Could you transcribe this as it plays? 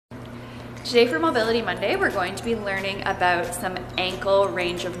Today for Mobility Monday, we're going to be learning about some ankle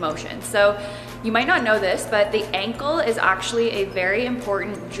range of motion. So you might not know this, but the ankle is actually a very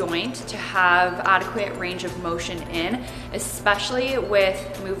important joint to have adequate range of motion in, especially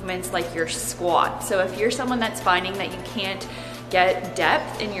with movements like your squat. So if you're someone that's finding that you can't get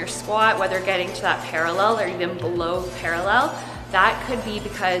depth in your squat, whether getting to that parallel or even below parallel, that could be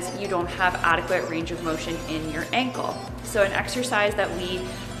because you don't have adequate range of motion in your ankle. So an exercise that we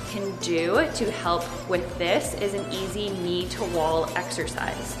can do to help with this is an easy knee to wall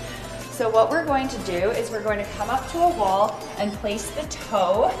exercise. So what we're going to do is we're going to come up to a wall and place the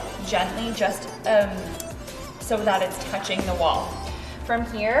toe gently just so that it's touching the wall. From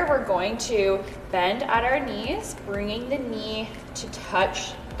here, we're going to bend at our knees, bringing the knee to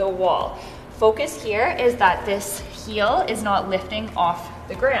touch the wall. Focus here is that this heel is not lifting off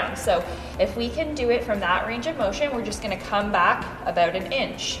the ground. So if we can do it from that range of motion, we're just gonna come back about an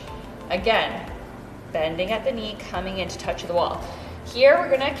inch. Again, bending at the knee, coming in to touch the wall. Here, we're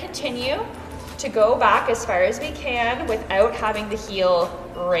gonna continue to go back as far as we can without having the heel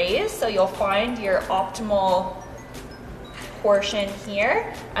raised. So you'll find your optimal portion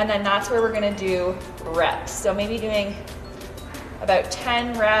here, and then that's where we're gonna do reps. So maybe doing about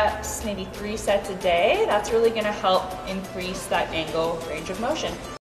 10 reps, maybe 3 sets a day. That's really gonna help increase that ankle range of motion.